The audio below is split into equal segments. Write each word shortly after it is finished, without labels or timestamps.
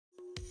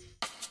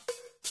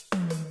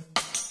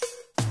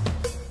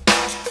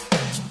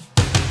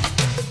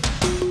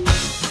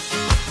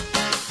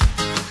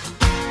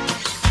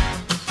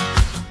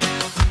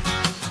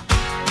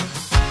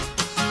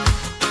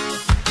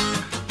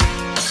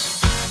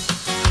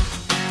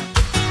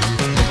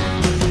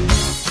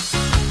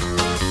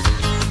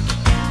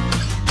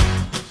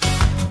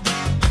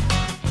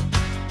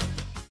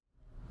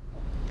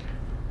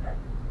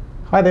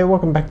Hi there,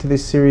 welcome back to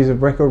this series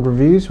of record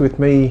reviews with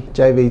me,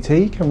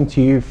 JVT, coming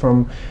to you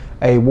from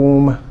a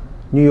warm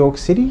New York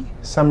City,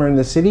 summer in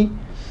the city.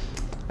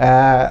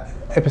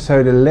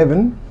 Episode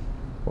 11,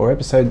 or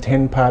episode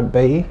 10 part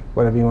B,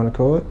 whatever you want to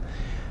call it.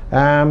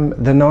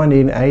 The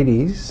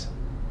 1980s.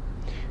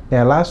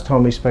 Now last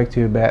time we spoke to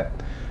you about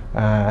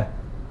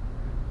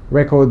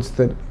records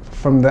that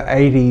from the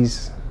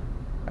 80s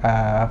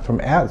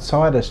from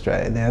outside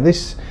Australia. Now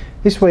this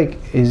week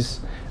is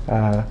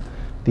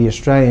the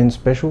Australian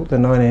special, the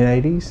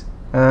 1980s.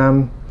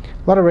 A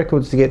lot of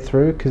records to get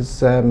through because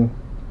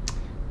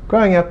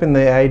growing up in the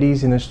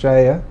 80s in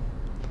Australia,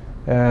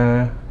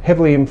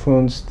 heavily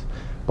influenced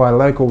by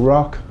local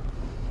rock.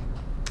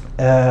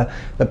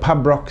 The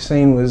pub rock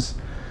scene was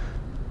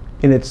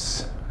at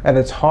its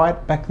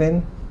height back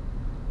then.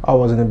 I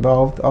wasn't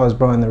involved, I was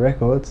buying the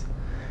records.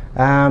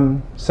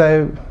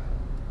 So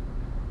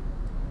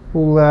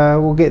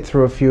we'll get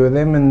through a few of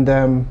them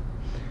and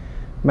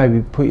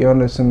maybe put you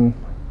onto some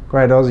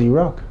great Aussie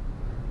rock.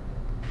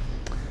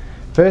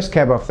 First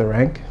cab off the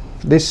rank,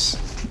 this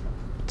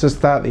to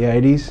start the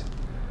 80s,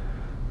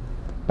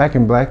 Back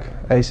in Black,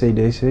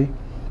 AC/DC.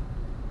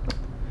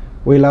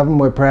 We love them,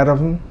 we're proud of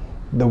them.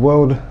 The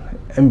world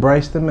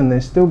embraced them and they're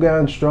still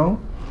going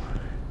strong.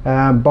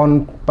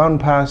 Bon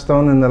passed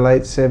on in the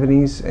late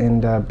 70s,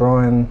 and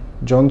Brian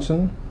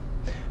Johnson,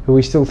 who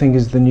we still think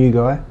is the new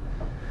guy,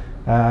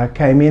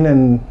 came in,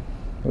 and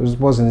it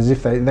wasn't as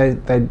if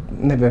they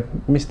never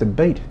missed a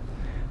beat.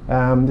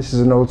 This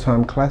is an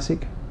all-time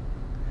classic,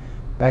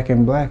 Back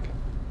in Black,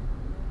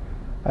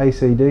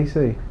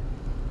 AC/DC.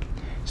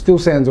 Still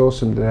sounds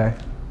awesome today.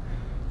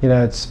 You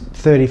know, it's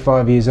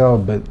 35 years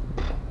old, but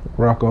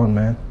rock on,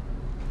 man.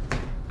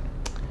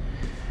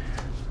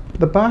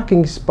 The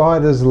Barking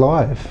Spiders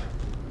live.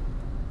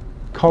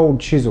 Cold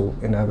Chisel,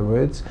 in other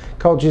words.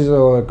 Cold Chisel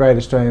are a great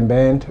Australian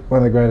band, one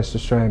of the greatest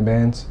Australian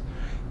bands.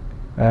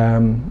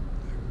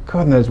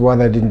 God knows why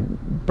they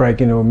didn't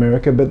break into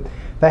America, but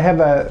they have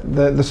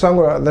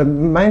the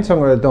main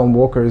songwriter Don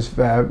Walker is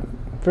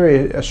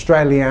very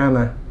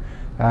Australiana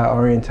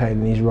orientated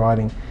in his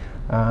writing.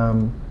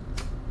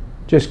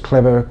 Just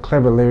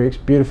clever lyrics,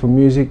 beautiful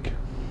music,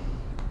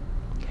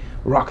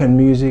 rockin'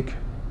 music,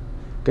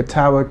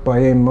 guitar work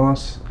by Ian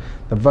Moss,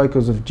 the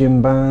vocals of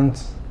Jim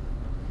Barnes,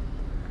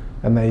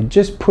 and they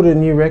just put a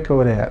new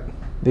record out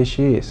this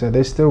year, so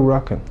they're still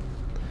rocking.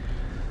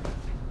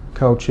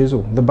 Cold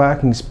Chisel, The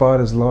Barking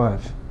Spiders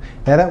live.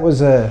 Now that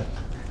was a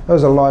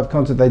live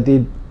concert they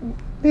did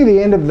near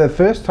the end of the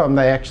first time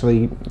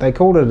they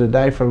called it a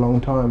day for a long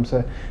time.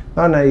 So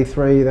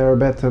 1983 they were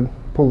about to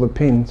pull the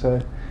pin, so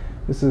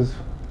this is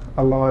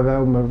a live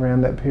album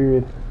around that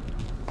period.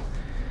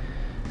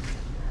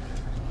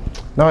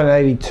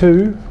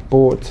 1982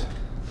 bought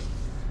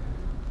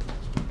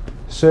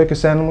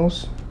Circus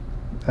Animals.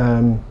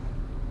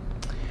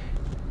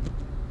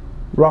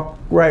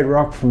 Great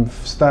rock from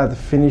start to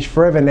finish.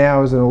 Forever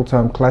Now is an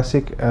all-time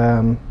classic.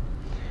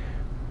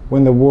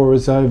 When the War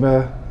Is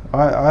Over,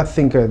 I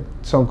think a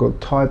song called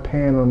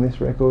Taipan on this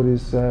record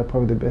is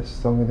probably the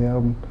best song of the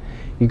album.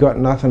 You Got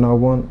Nothing I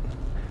Want.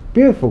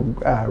 Beautiful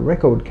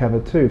record cover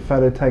too,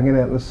 photo taken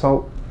out in the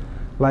Salt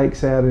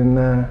Lakes out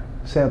in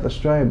South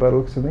Australia by the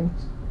looks of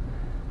things.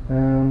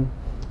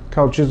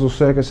 Cold Chisel,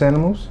 Circus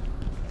Animals.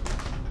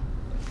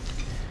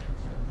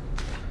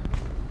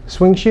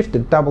 Swing Shift, a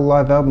double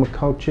live album of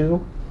Cold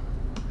Chisel.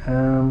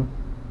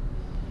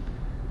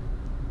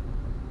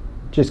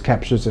 Just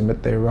captures them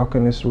at their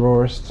rockiness,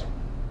 rawest.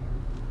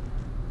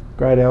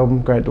 Great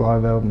album, great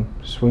live album,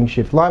 Swing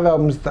Shift. Live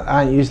albums that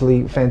aren't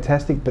usually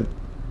fantastic, but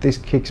this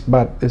kicks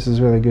butt. This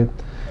is really good.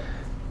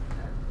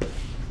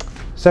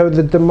 So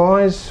the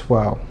demise,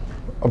 well,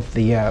 of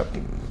the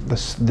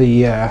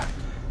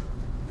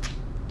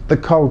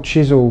Cold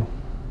Chisel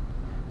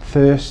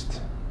first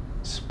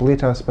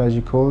split, I suppose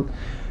you call it.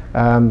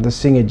 The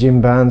singer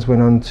Jim Barnes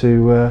went on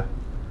to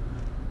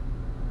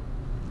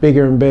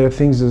bigger and better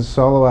things as a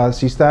solo artist.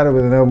 He started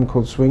with an album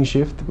called Swing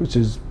Shift, which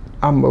is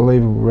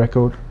unbelievable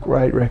record,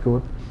 great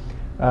record.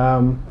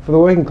 For the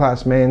Working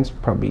Class Man's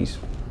probably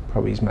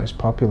his most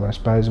popular, I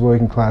suppose.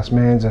 Working Class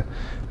Man's an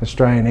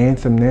Australian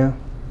anthem now.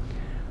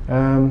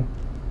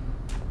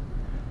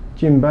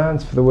 Jim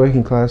Barnes for the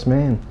Working Class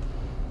Man.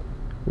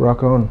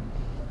 Rock on.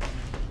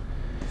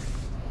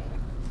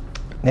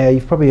 Now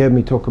you've probably heard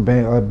me talk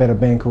about a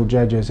band called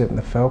Joe Joseph and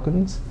the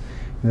Falcons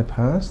in the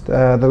past.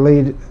 The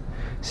lead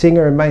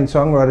singer and main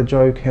songwriter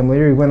Joe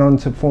Camilleri went on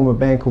to form a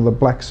band called the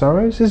Black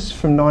Sorrows. This is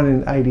from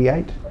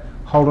 1988,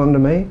 Hold On To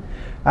Me.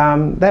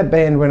 That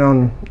band went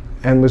on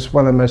and was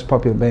one of the most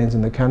popular bands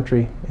in the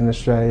country in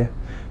Australia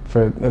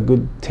for a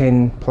good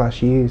 10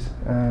 plus years.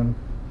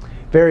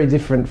 Very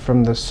different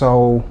from the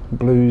soul,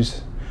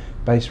 blues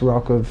based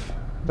rock of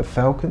the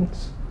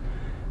Falcons.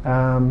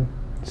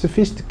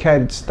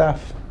 Sophisticated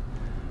stuff,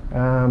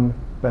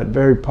 but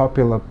very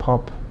popular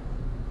pop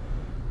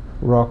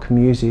rock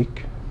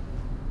music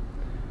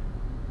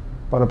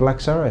by the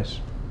Black Sorrows.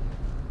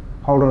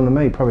 Hold On To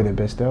Me, probably their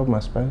best album, I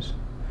suppose.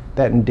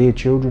 That and Dear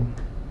Children.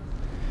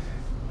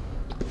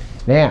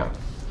 Now,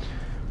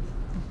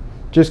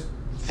 just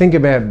think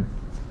about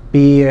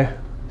beer,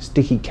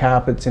 sticky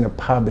carpets in a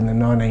pub in the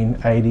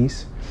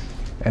 1980s,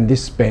 and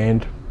this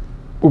band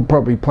were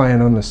probably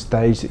playing on the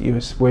stage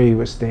where you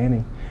were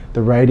standing,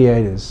 the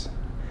Radiators.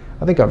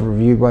 I think I've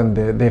reviewed one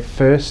of their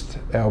first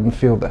album,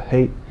 Feel the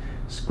Heat,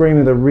 Scream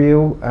of the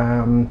Real,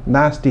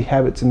 Nasty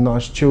Habits and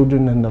Nice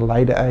Children in the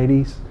later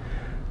 80s.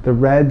 The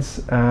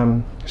Rads,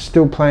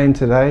 still playing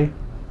today,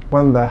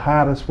 one of the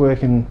hardest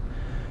working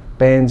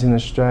bands in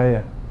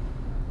Australia,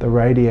 the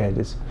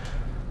Radiators.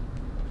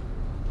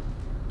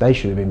 They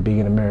should have been big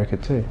in America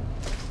too.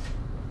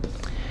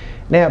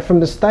 Now, from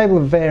the stable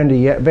of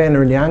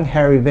Vander and Young,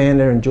 Harry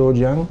Vander and George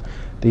Young,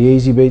 the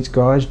Easy Beats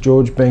guys,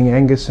 George being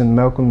Angus and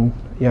Malcolm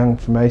Young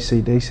from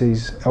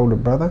AC/DC's elder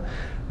brother.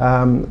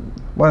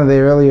 One of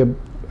their earlier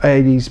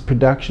 80s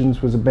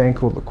productions was a band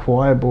called the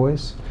Choir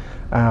Boys.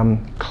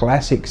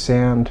 Classic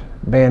sound,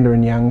 Vander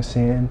and Young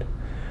sound,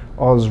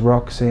 Oz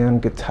rock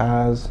sound,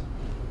 guitars,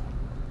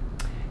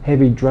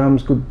 heavy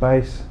drums, good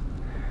bass.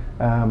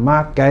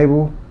 Mark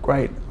Gable,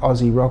 great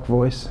Aussie rock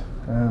voice,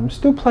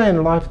 still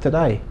playing live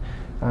today.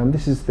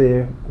 This is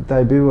their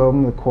debut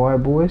album, The Choir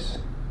Boys.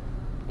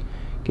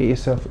 Get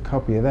yourself a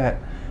copy of that.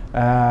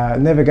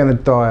 Never Gonna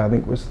Die, I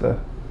think, was the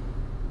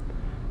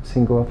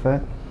single off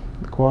that,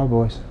 The Choir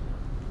Boys.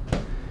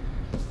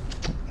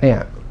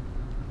 Now,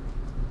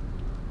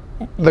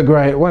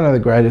 one of the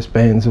greatest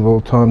bands of all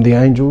time, The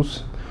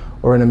Angels,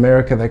 or in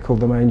America they called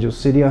them Angel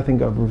City. I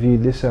think I've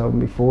reviewed this album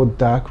before,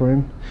 Dark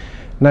Room.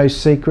 No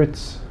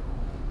Secrets,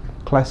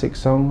 classic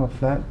song off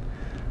that.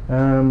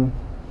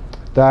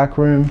 Dark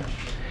Room.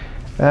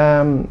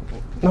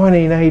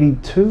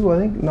 1982, I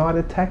think, Night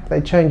Attack.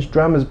 They changed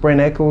drummers. Brent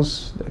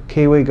Eccles, a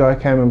Kiwi guy,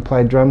 came and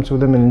played drums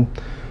with them, and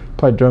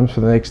played drums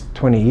for the next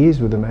 20 years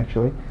with them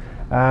actually.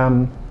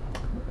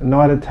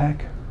 Night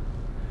Attack,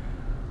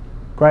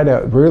 great,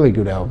 really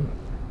good album.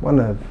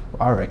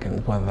 I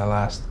reckon, one of the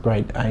last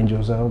great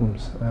Angels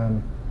albums.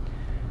 And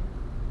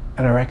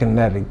I reckon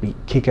that'd be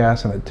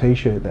kick-ass on a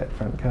t-shirt, that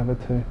front cover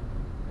too.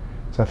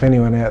 So if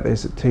anyone out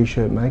there's a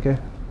t-shirt maker,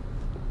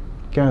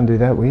 go and do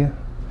that, will you?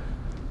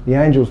 The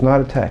Angels,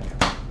 Night Attack.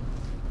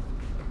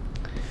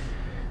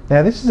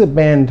 Now this is a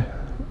band,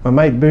 my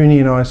mate Booney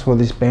and I saw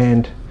this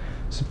band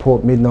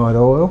support Midnight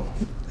Oil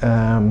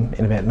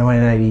in about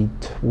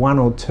 1981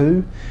 or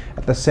 2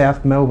 at the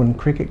South Melbourne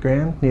Cricket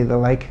Ground near the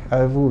Lake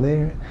Oval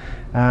there.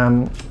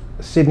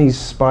 Sydney's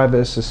Spy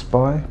vs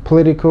Spy.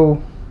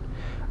 Political,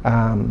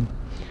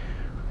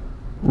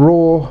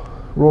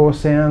 raw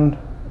sound.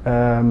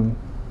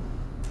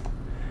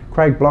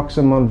 Craig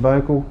Bloxham on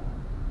vocal.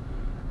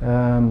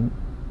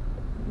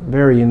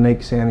 Very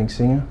unique sounding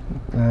singer.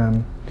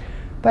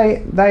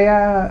 They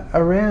are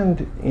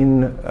around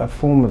in a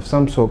form of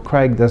some sort.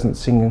 Craig doesn't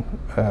sing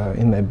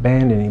in their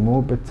band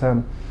anymore, but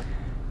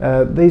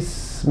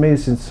this Meet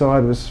Us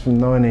Inside was from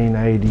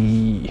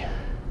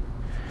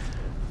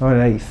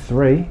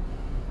 1983.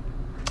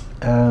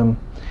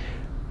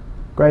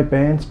 Great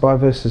band, Spy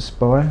vs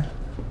Spy.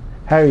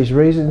 Harry's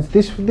Reasons.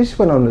 This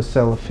went on to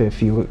sell a fair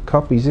few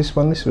copies. This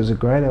was a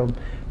great album.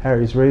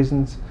 Harry's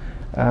Reasons.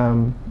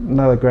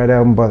 Another great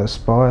album by the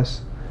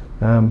Spies.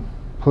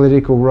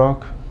 Political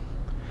rock,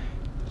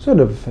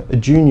 sort of a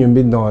junior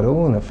Midnight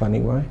Oil in a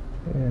funny way.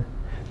 Yeah.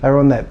 They were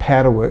on that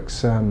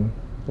Powderworks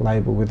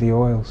label with the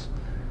Oils.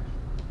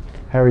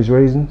 Harry's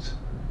Reasons,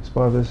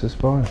 Spy vs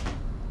Spy.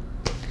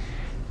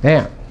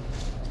 Now,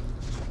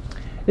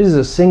 this is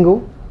a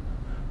single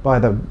by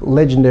the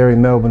legendary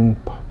Melbourne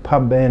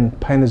pub band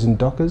Painters and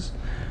Dockers.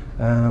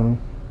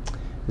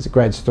 There's a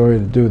great story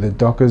to do with the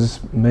Dockers,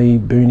 me,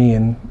 Booney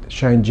and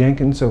Shane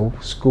Jenkins, all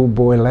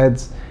schoolboy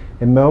lads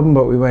in Melbourne,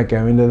 but we won't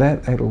go into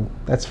that.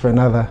 That's for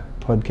another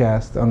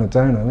podcast on its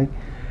own, I think.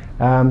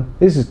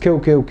 This is Kill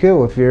Kill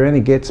Kill. If you're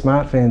any Get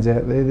Smart fans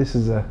out there, this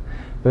is a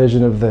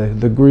version of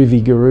the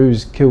Groovy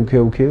Gurus' Kill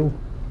Kill Kill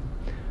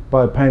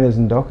by Painters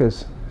and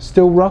Dockers.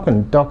 Still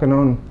docking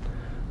on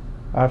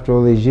after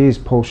all these years,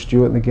 Paul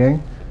Stewart and the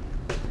gang.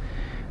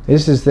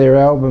 This is their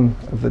album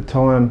of the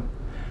time,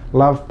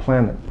 Love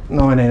Planet,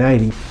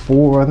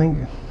 1984 I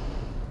think.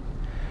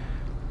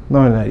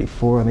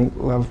 1984 I think,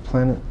 Love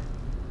Planet.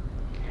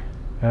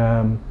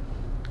 A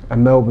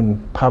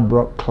Melbourne pub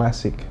rock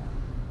classic,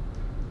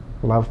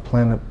 Love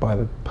Planet by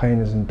the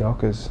Painters and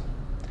Dockers.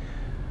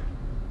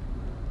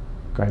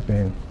 Great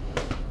band.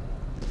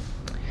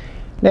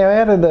 Now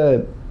out of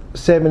the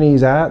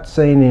 70s art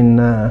scene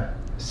in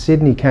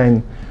Sydney came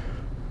a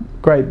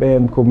great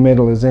band called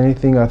Metal As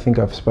Anything. I think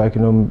I've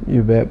spoken to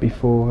you about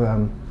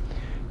before.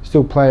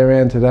 Still play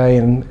around today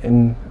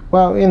in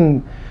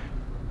Martin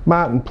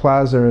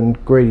Plaza and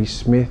Greedy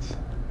Smith,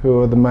 who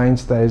are the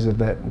mainstays of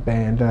that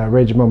band.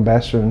 Reg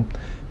Mombassa and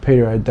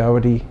Peter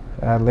O'Doherty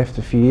left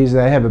a few years.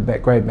 They have a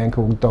great band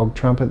called Dog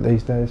Trumpet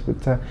these days,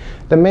 but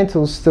the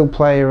Mentals still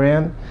play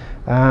around,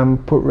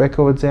 put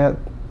records out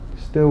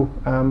still,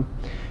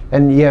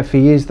 and yeah, for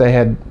years they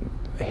had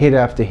hit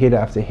after hit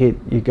after hit.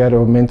 You go to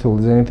a Mental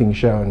As Anything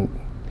show and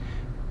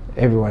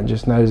everyone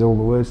just knows all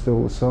the words to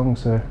all the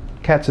songs. So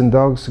Cats and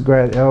Dogs, a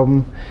great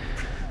album.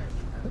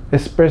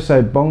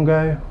 Espresso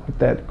Bongo with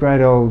that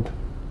great old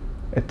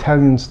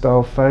Italian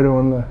style photo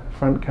on the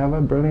front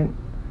cover, brilliant.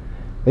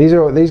 These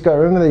guys,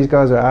 remember these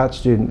guys are art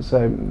students,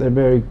 so they're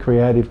very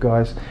creative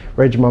guys.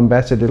 Reg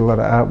Mombassa did a lot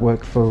of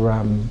artwork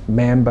for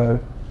Mambo,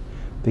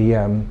 the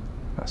I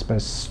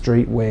suppose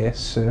streetwear,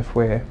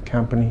 surfwear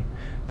company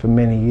for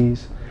many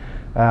years.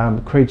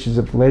 Creatures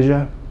of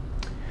Leisure.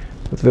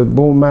 With the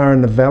Bull Murray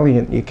and the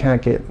Valiant, you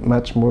can't get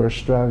much more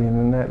Australian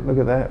than that. Look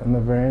at that on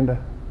the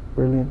veranda,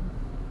 brilliant.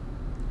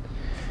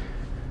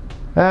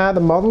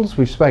 The Models,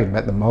 we've spoken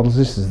about the Models.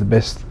 This is the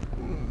best,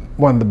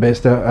 one of the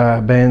best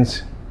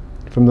bands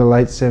from the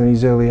late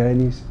 70s, early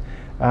 80s.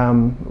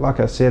 Like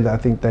I said, I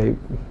think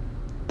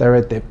they're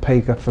at their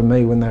peak for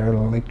me when they were an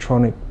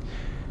electronic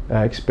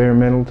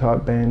experimental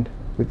type band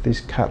with this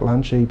Cut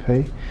Lunch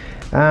EP.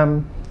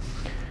 But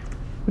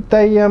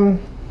they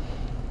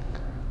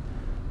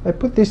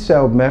put this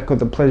album out called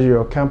The Pleasure of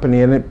Your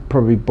Company, and it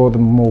probably brought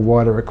them more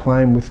wider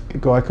acclaim with a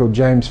guy called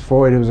James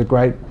Floyd, who was a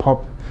great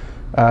pop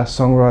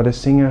songwriter,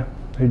 singer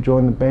who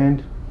joined the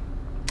band.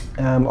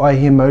 I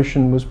Hear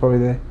Motion was probably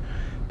their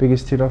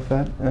biggest hit off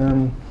that.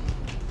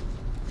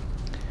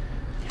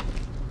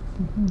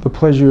 The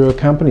Pleasure of Your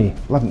Company,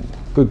 love it.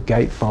 Good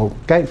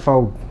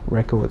gatefold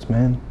records,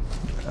 man,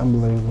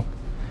 unbelievable.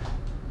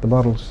 The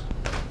Bottles.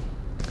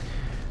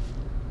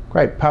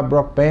 Great pub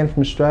rock band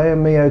from Australia.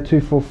 Mio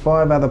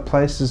 245, Other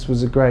Places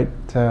was a great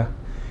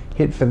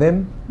hit for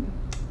them.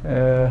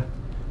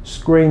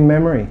 Screen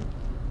Memory,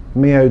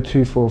 Mio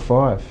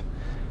 245,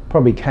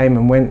 probably came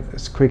and went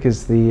as quick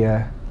as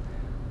the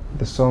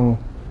song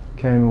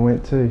came and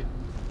went too,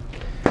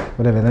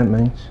 whatever that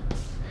means.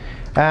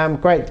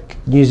 Great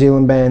New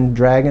Zealand band,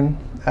 Dragon.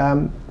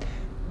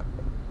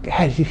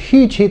 Had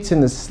huge hits in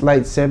the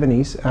late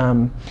 70s,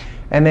 and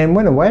then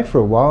went away for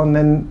a while, and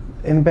then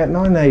in about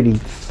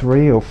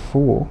 1983 or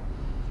 4,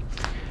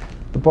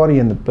 The Body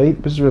and the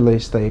Beat was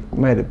released. They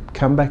made a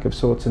comeback of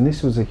sorts, and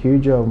this was a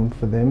huge album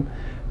for them.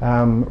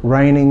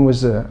 Raining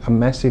was a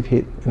massive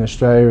hit in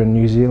Australia and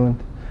New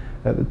Zealand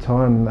at the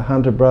time. The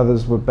Hunter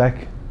Brothers were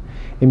back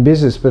in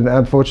business, but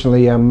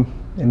unfortunately in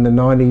the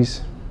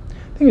 90s, I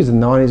think it was the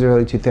 90s,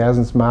 early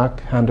 2000s,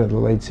 Mark Hunter, the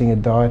lead singer,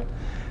 died.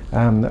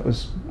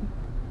 That's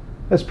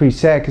pretty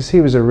sad, because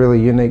he was a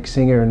really unique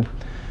singer, and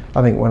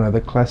I think one of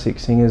the classic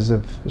singers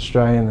of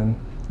Australian and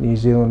New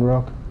Zealand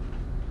rock.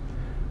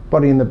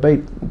 Body and the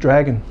Beat,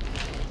 Dragon.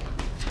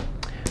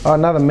 Oh,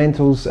 another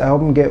Mentals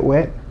album, Get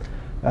Wet.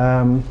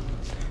 Now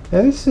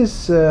this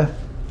is a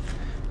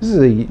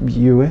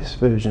US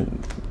version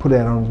put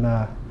out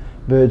on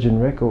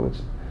Virgin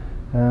Records.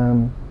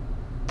 So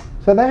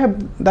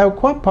they were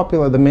quite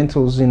popular, the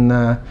Mentals, in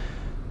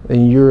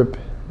Europe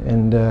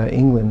and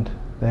England.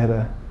 They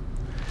had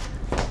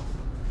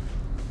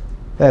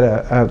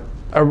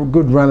a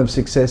good run of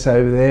success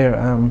over there,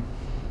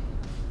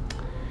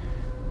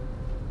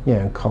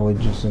 yeah, in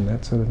colleges and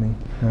that sort of thing.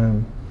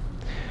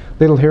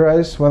 Little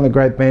Heroes, one of the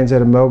great bands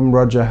out of Melbourne.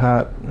 Roger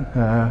Hart,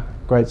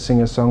 great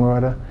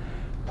singer-songwriter.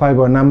 Play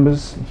by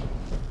Numbers.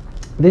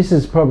 This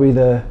is probably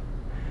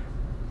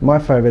my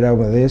favourite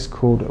album of theirs,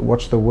 called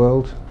Watch the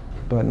World,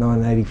 by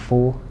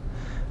 1984.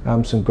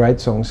 Some great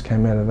songs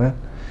came out of that.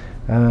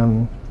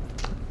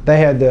 They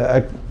had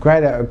a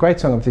great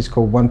song of this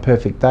called One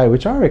Perfect Day,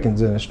 which I reckon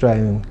is an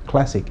Australian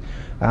classic.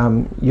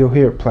 You'll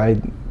hear it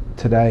played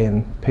today,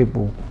 and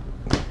people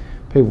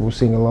will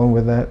sing along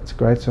with that. It's a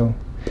great song.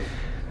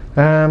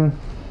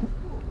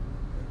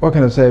 What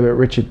can I say about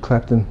Richard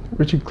Clapton?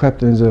 Richard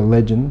Clapton is a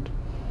legend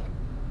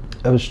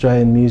of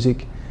Australian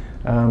music.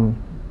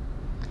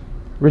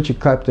 Richard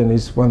Clapton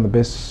is one of the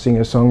best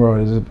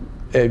singer-songwriters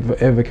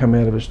ever come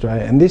out of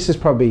Australia, and this is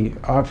probably,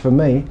 for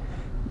me,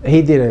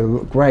 he did a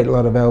great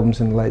lot of albums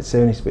in the late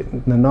 70s, but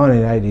in the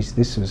 1980s,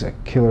 this was a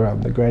killer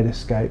album, The Great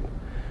Escape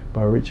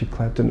by Richard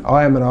Clapton.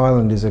 I Am an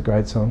Island is a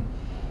great song,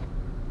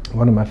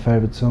 one of my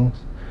favourite songs.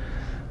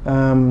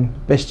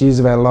 Best Years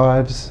of Our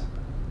Lives.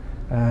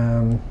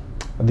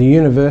 The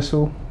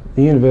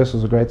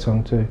Universal's a great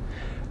song too.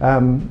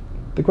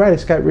 The Great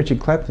Escape, Richard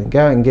Clapton.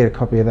 Go out and get a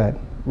copy of that.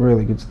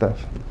 Really good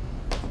stuff.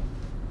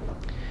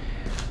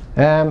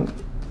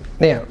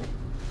 Now,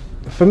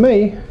 for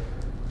me,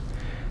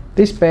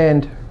 this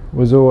band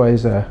was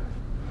always a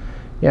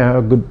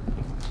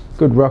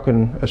good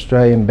rockin'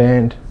 Australian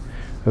band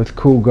with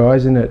cool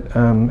guys in it,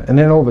 and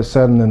then all of a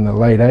sudden in the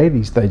late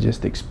 80s they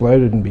just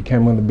exploded and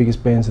became one of the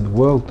biggest bands in the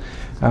world.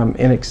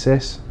 In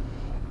Excess.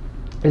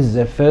 This is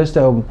their first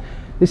album.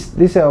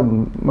 This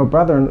album, my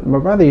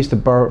brother used to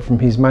borrow it from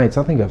his mates.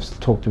 I think I've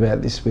talked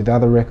about this with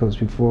other records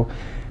before.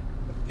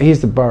 He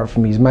used to borrow it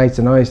from his mates,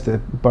 and I used to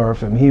borrow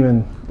from him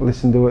and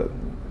listen to it.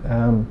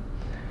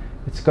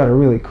 It's got a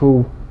really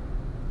cool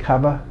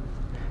cover.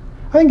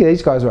 I think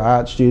these guys were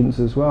art students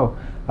as well.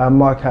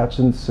 Mike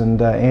Hutchins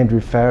and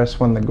Andrew Farris,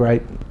 one of the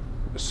great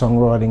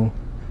songwriting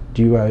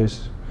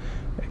duos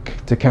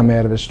to come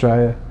out of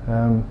Australia.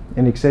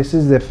 In Excess,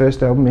 this is their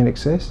first album, In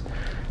Excess.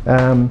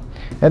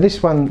 Now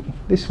this one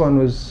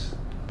was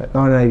about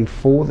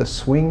 1984, The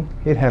Swing.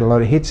 It had a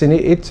lot of hits, and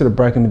it sort of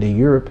broke them into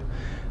Europe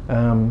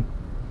and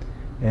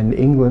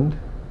England.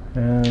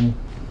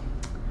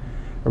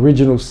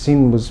 Original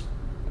Sin was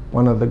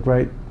one of the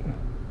great.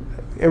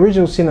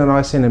 Original Sin and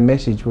I Sent a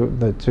Message were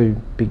the two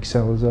big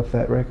sellers off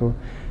that record.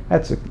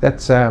 That's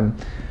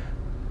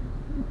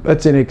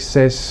in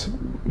excess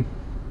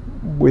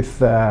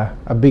with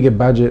a bigger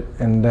budget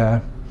and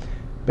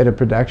better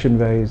production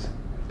values,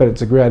 but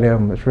it's a great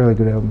album. It's a really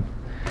good album.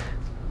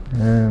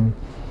 And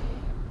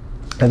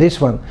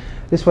this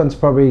one's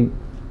probably,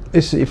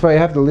 if I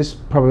have to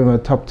list probably my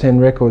top 10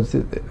 records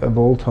of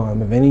all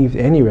time, of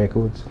any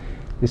records,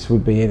 this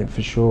would be in it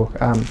for sure.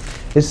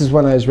 This is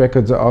one of those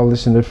records that I'll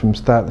listen to from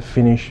start to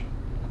finish,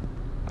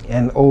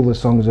 and all the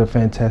songs are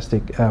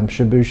fantastic.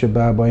 Shaboo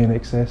Shabaa by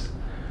INXS.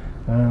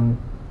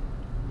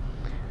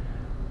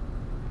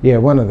 Yeah,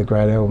 one of the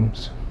great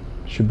albums,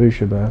 Shaboo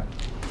Shabaa.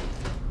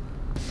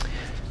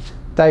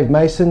 Dave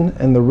Mason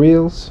and the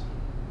Reels,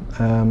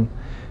 out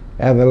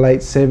of the late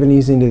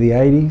 70s into the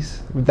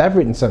 80s. They've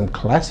written some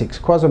classics.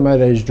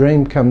 Quasimodo's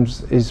Dream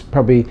is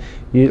probably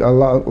a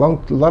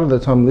lot of the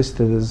time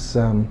listed as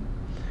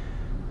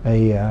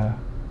a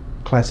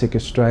classic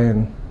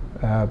Australian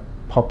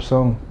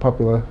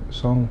popular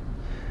song.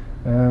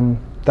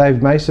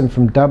 Dave Mason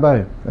from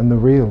Dubbo and the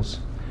Reels.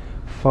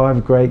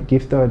 5 great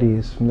gift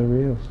ideas from the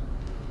Reels.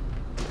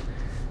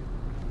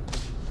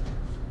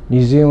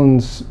 New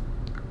Zealand's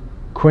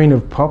Queen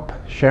of Pop,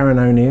 Sharon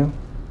O'Neill.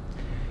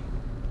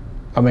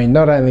 I mean,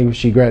 not only was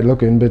she great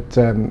looking, but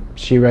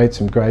she wrote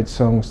some great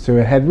songs too.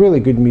 It had really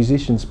good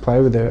musicians play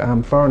with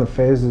her. Foreign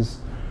Affairs has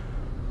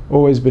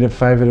always been a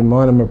favourite of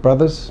mine and my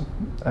brother's.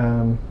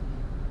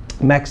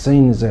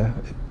 Maxine is a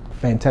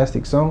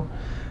fantastic song.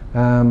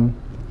 Sharon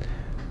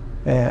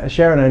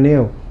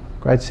O'Neill,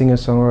 great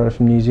singer-songwriter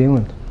from New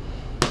Zealand.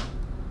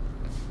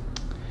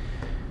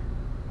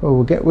 Well,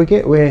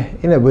 we're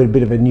in a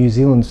bit of a New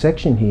Zealand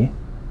section here.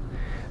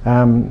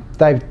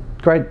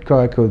 Great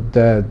guy called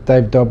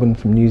Dave Dobbin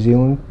from New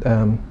Zealand,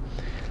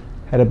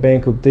 had a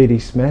band called DD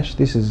Smash.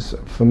 This is,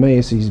 for me,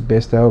 it's his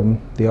best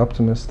album, The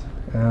Optimist.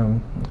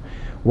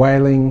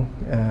 Wailing,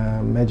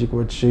 Magic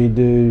What She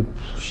Do,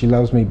 She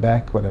Loves Me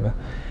Back, whatever.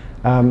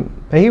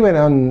 But he went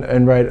on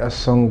and wrote a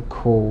song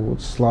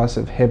called Slice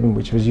of Heaven,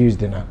 which was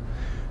used in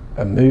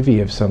a movie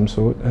of some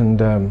sort,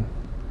 and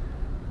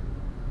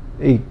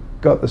he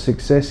got the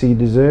success he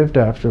deserved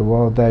after a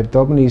while. Dave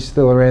Dobbin, he's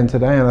still around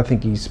today, and I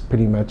think he's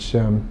pretty much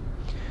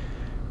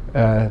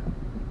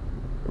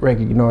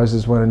recognised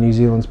as one of New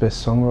Zealand's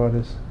best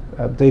songwriters.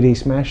 DD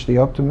Smash, The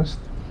Optimist.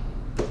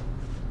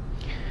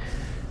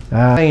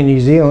 In New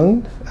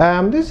Zealand,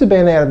 this is a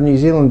band out of New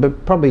Zealand,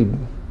 but probably,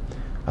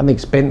 I think,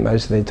 spent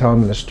most of their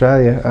time in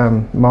Australia.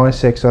 My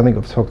Sex, I think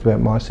I've talked about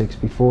My Sex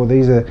before.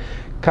 These are a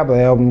couple of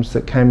albums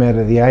that came out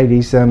of the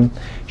 80s.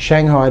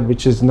 Shanghai,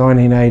 which is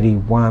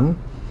 1981.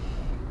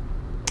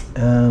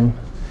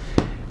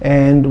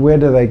 And Where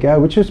Do They Go,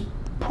 which was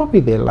probably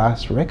their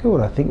last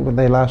record, I think, with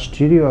their last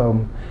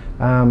studio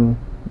album.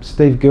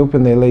 Steve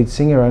Gilpin, their lead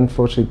singer,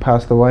 unfortunately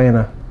passed away in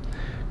a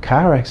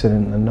car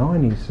accident in the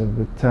 90s.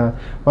 But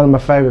one of my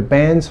favourite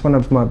bands, one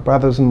of my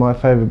brothers and my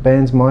favourite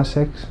bands, My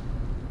Sex.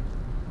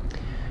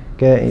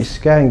 Go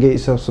and get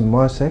yourself some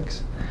My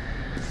Sex.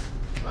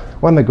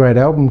 One of the great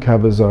album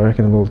covers, I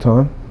reckon, of all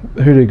time.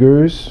 Hoodoo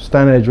Gurus,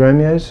 Stone Age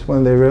Romeos, one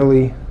of their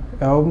early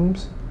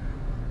albums.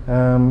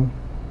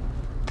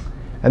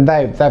 And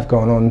they've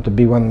gone on to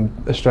be one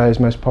of Australia's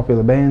most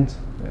popular bands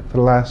for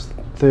the last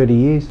 30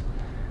 years.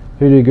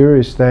 Hoodoo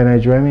Gurus, Stone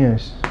Age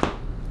Romeos.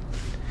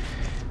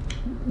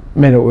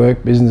 Men at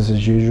Work, Business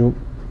as Usual.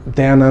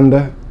 Down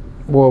Under,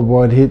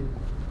 worldwide hit.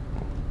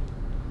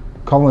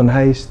 Colin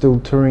Hayes still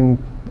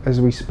touring as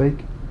we speak.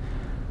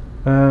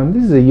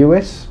 This is a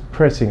US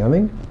pressing, I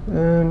think,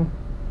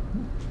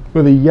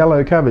 with a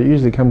yellow cover. It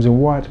usually comes in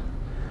white.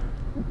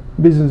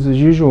 Business as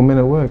Usual, Men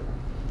at Work.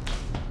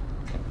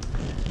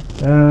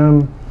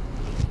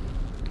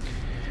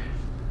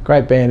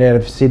 Great band out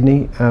of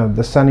Sydney,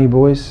 the Sunny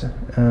Boys.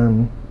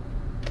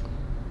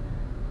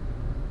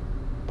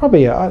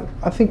 Probably,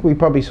 I think we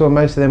probably saw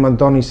most of them on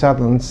Donny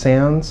Sutherland's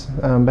Sounds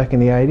back in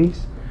the 80s.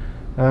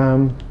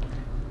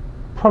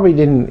 Probably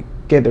didn't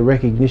get the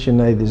recognition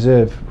they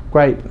deserve.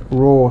 Great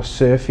raw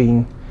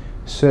surfing,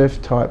 surf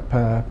type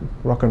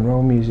rock and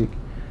roll music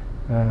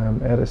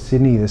out of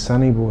Sydney, the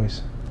Sunny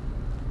Boys.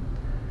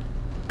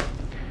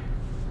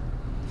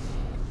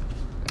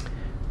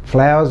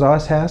 Flowers,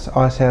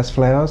 Icehouse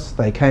Flowers.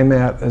 They came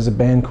out as a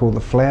band called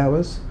The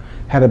Flowers.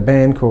 Had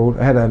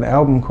an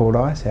album called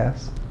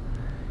Icehouse.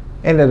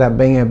 Ended up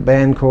being a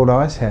band called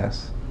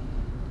Icehouse.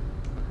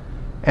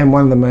 And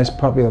one of the most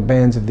popular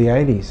bands of the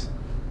 80s.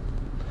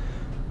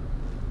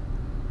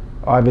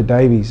 Ivor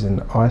Davies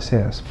and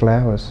Icehouse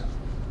Flowers.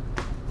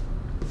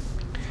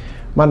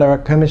 Monday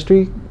Rock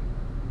Chemistry.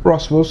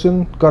 Ross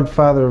Wilson,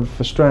 godfather of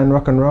Australian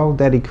rock and roll.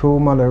 Daddy Cool,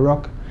 Monday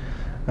Rock.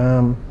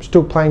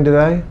 Still playing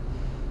today.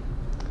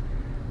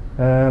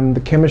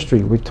 The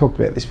Chemistry, we've talked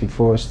about this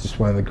before, it's just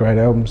one of the great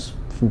albums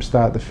from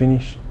start to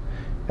finish.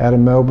 Out of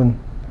Melbourne,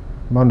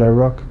 Mondo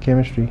Rock,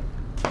 Chemistry.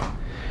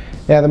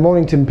 Now the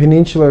Mornington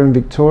Peninsula in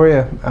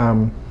Victoria,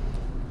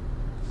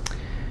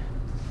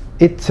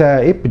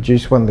 it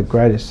produced one of the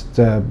greatest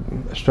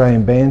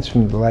Australian bands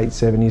from the late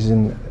 70s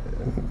and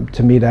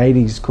to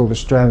mid-80s called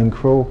Australian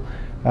Crawl.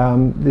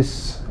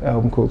 This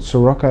album called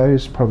Sirocco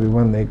is probably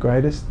one of their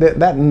greatest.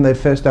 That and their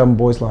first album,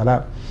 Boys Light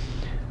Up,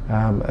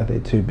 are their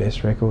two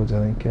best records, I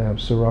think.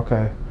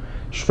 Sirocco,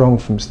 strong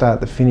from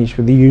start to finish,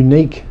 with the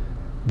unique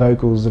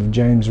vocals of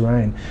James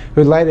Rain,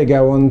 who would later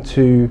go on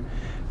to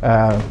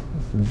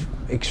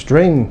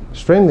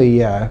extremely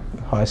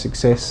high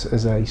success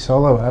as a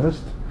solo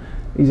artist.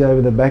 He's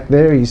over the back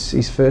there.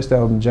 His first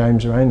album,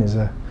 James Rain, is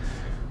a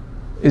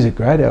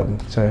great album,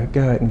 so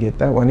go out and get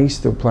that one. He's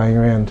still playing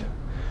around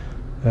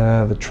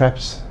the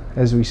traps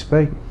as we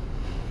speak.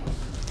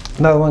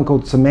 Another one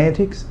called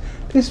Semantics.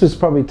 This was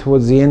probably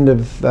towards the end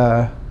of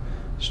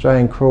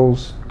Australian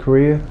Crawl's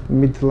career,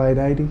 mid to late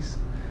 80s.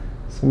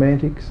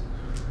 Semantics.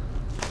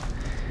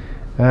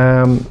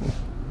 Now,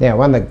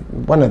 one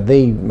of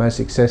the most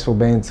successful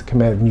bands to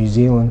come out of New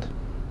Zealand,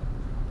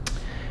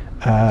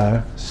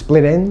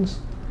 Split Enz.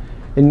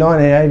 In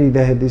 1980,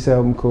 they had this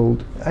album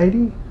called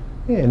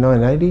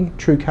 1980,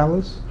 True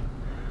Colours.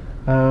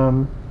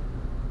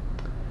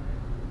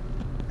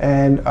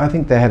 And I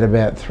think they had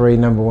about 3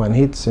 #1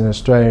 hits in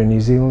Australia and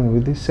New Zealand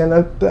with this, and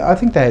I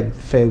think they had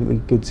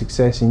fairly good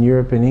success in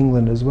Europe and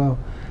England as well.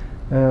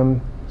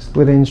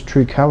 Split Enz,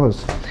 True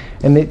Colours,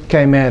 and it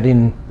came out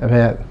in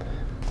about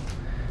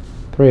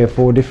 3 or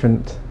 4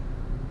 different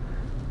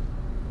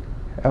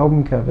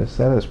album covers,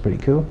 so that was pretty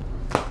cool.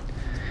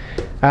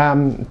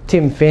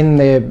 Tim Finn,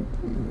 their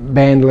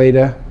band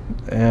leader,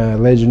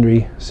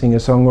 legendary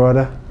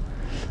singer-songwriter.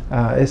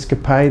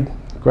 Escapade,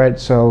 great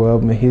solo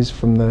album of his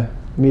from the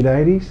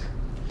mid-80s.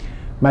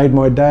 Made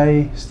My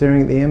Day,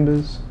 Staring at the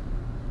Embers,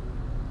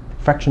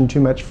 Fraction Too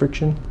Much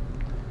Friction.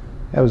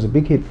 That was a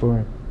big hit for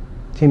him.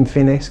 Tim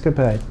Finn,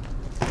 Escapade.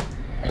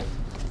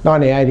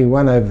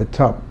 1981, Over the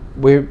Top.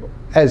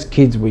 As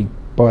kids, we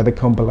buy the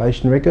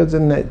compilation records,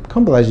 and the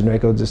compilation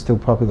records are still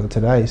popular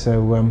today,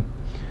 so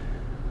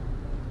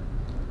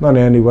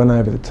 1981,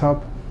 Over the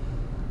Top.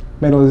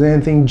 Metal as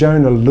Anything,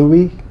 Jonah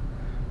Louie.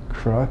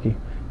 Crikey.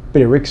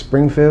 Bit of Rick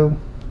Springfield.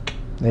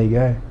 There you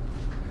go.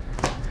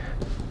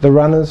 The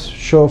Runners,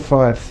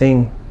 Surefire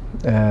Thing.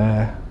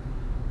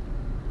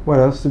 What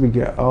else did we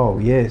get? Oh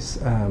yes,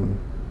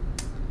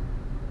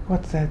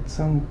 what's that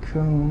song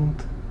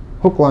called?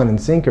 Hook, Line and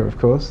Sinker, of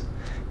course.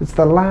 It's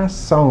the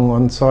last song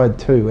on side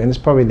 2, and it's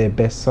probably their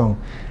best song.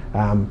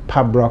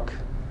 Pub rock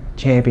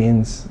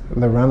champions,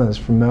 The Runners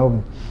from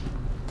Melbourne.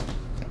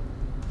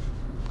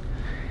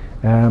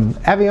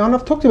 Avion,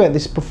 I've talked about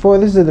this before.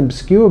 This is an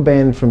obscure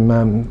band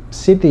from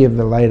Sydney of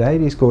the late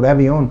 80s called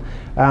Avion.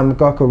 A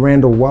guy called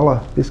Randall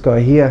Waller, this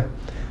guy here,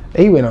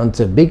 he went on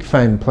to big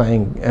fame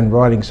playing and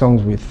writing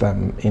songs with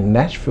in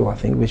Nashville, I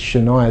think, with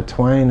Shania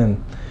Twain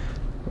and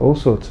all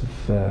sorts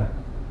of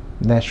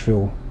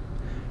Nashville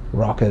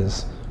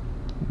rockers,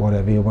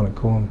 whatever you want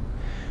to call them.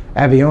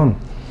 Avion.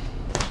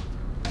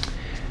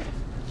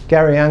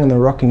 Gary Young and the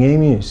Rocking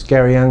Emus.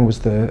 Gary Young was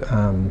the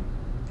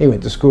he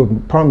went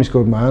to primary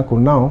school with my uncle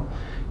Noel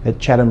at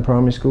Chatham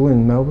Primary School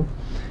in Melbourne.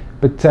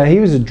 But he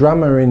was a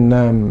drummer in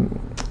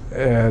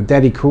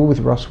Daddy Cool with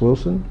Ross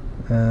Wilson,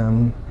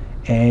 and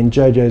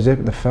Jojo Zepp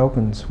and the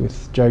Falcons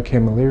with Joe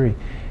Camilleri.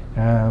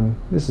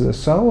 This is a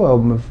solo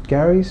album of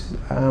Gary's,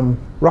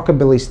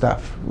 rockabilly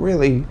stuff.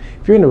 Really,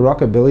 if you're into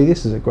rockabilly,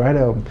 this is a great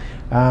album.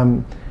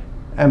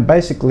 And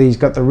basically he's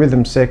got the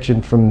rhythm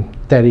section from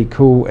Daddy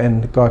Cool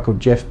and a guy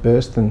called Jeff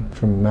Burston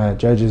from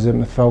Jojo Zepp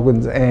and the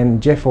Falcons,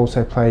 and Jeff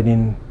also played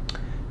in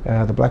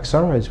the Black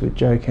Sorrows with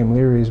Joe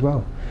Camilleri as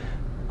well.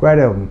 Great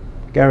album.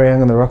 Gary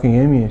Young and the Rocking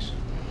Emus.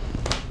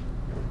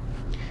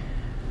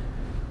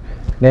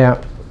 Now,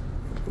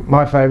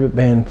 my favourite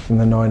band from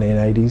the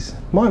 1980s.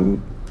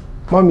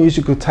 My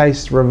musical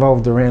taste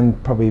revolved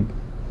around probably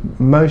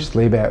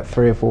mostly about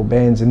 3 or 4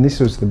 bands, and this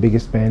was the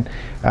biggest band,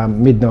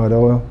 Midnight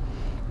Oil.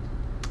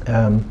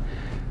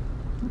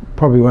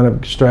 Probably one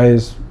of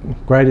Australia's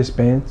greatest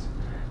bands.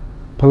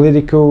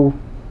 Political,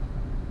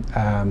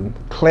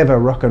 clever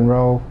rock and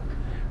roll.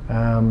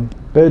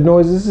 Bird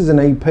Noise, this is an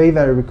EP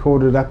they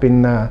recorded up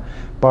in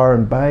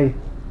Byron Bay.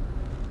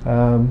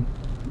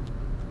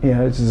 You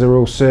know, this is a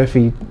real surf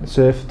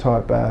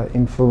type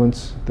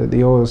influence that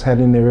the Oils had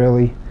in their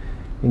early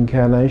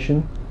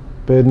incarnation.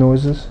 Bird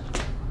Noises.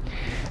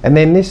 And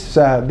then this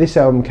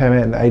album came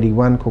out in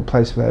 '81 called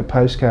Place Without a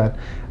Postcard.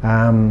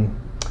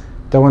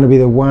 Don't Want to Be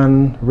the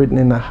One, Written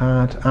in the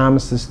Heart,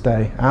 Armistice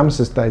Day.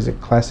 Armistice Day is a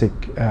classic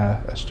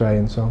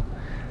Australian song.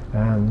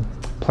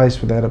 Place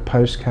Without a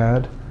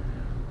Postcard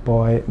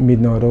by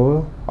Midnight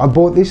Oil. I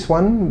bought this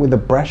one with a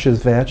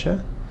Brash's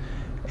voucher,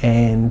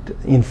 and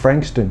in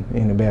Frankston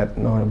in about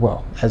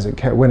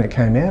when it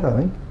came out, I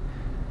think.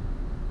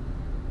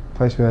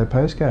 Place Without a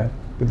Postcard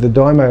with the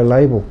Dymo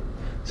label.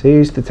 So you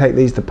used to take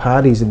these to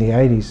parties in the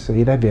 80s, so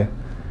you'd have your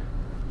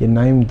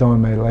name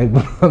Dymo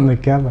label on the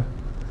cover.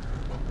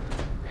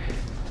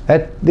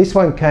 This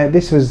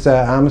was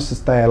Armistice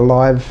Day, a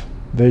live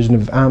version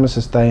of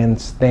Armistice Day and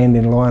Stand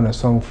in Line, a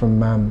song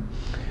from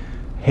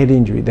Head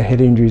Injury, the Head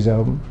Injuries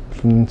album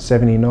from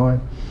 '79.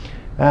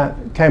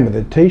 Came with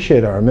a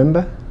t-shirt, I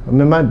remember.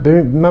 My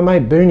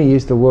mate Booney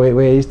used to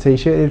wear his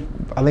t-shirt.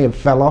 I think it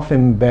fell off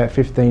him about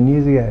 15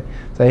 years ago.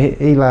 So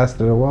he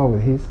lasted a while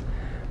with his.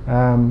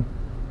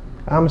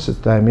 Armistice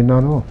Day,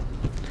 Midnight Oil,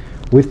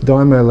 with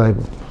Dymo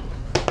label.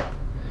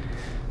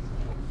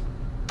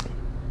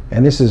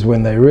 And this is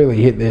when they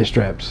really hit their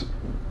straps.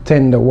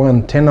 10 to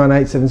 1, 10, 9,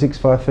 8, 7, 6,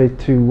 5, 3,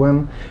 2,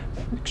 1.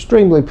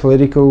 Extremely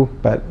political,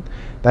 but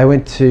they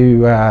went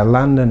to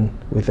London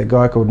with a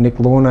guy called Nick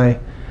Launay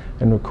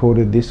and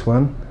recorded this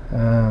one.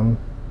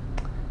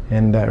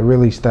 And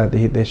really started to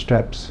hit their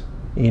straps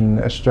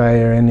in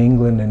Australia and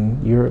England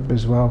and Europe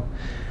as well.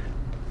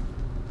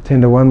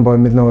 10 to 1 by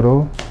Midnight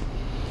Oil.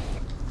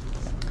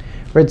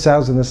 Red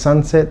Sails in the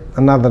Sunset,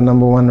 another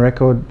 #1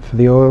 record for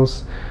the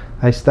Oils.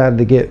 They started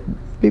to get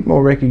a bit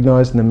more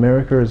recognised in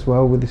America as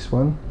well with this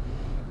one.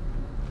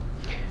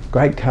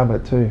 Great cover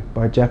too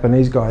by a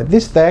Japanese guy.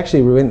 They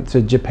actually went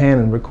to Japan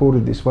and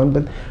recorded this one,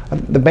 but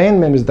the band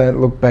members don't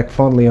look back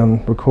fondly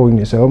on recording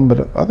this album,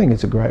 but I think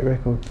it's a great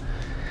record.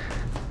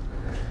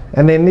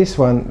 And then this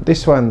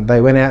one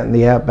they went out in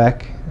the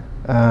outback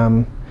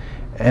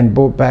and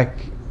brought back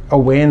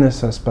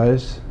awareness, I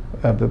suppose,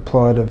 of the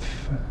plight of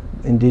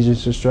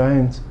Indigenous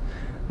Australians,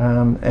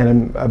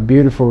 and a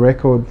beautiful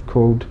record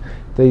called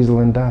Diesel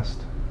and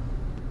Dust.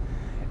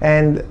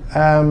 And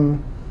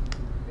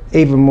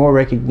even more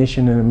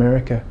recognition in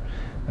America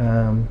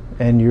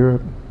and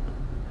Europe.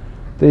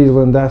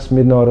 Diesel and Dust,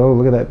 Midnight Oil.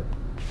 Look at that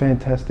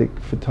fantastic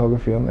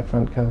photography on the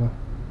front cover.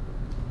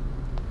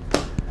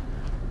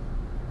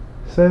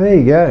 So there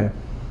you go,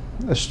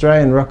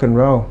 Australian rock and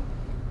roll.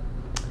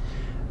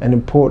 An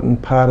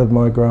important part of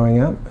my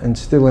growing up, and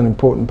still an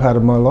important part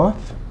of my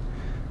life,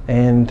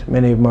 and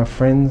many of my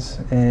friends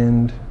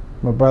and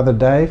my brother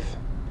Dave.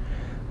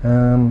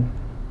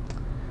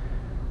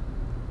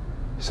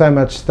 So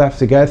much stuff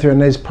to go through,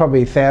 and there's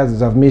probably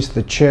thousands I've missed.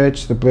 The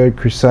Church, the Blurred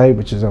Crusade,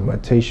 which is on my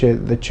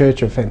t-shirt. The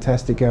Church are a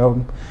fantastic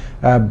album,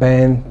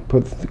 band,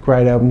 put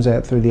great albums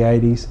out through the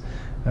 80s.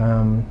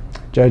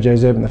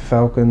 JoJo's Urban the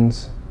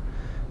Falcons.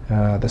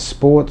 The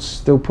Sports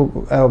still put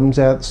albums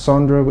out.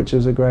 Sondra, which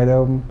is a great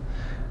album.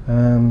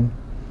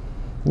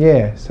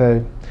 Yeah,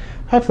 so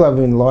hopefully I've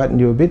enlightened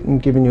you a bit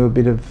and given you a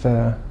bit of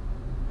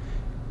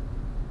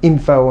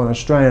info on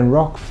Australian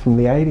rock from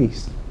the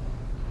 80s.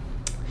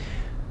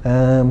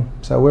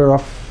 So we're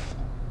off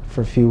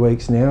for a few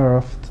weeks now. We're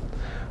off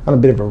on a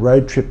bit of a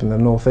road trip in the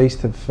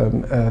northeast of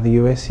the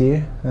US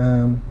here.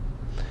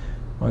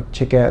 Might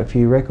check out a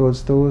few record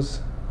stores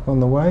on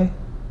the way,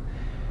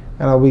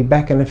 and I'll be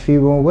back in a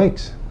few more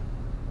weeks.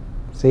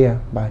 See ya,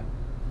 bye.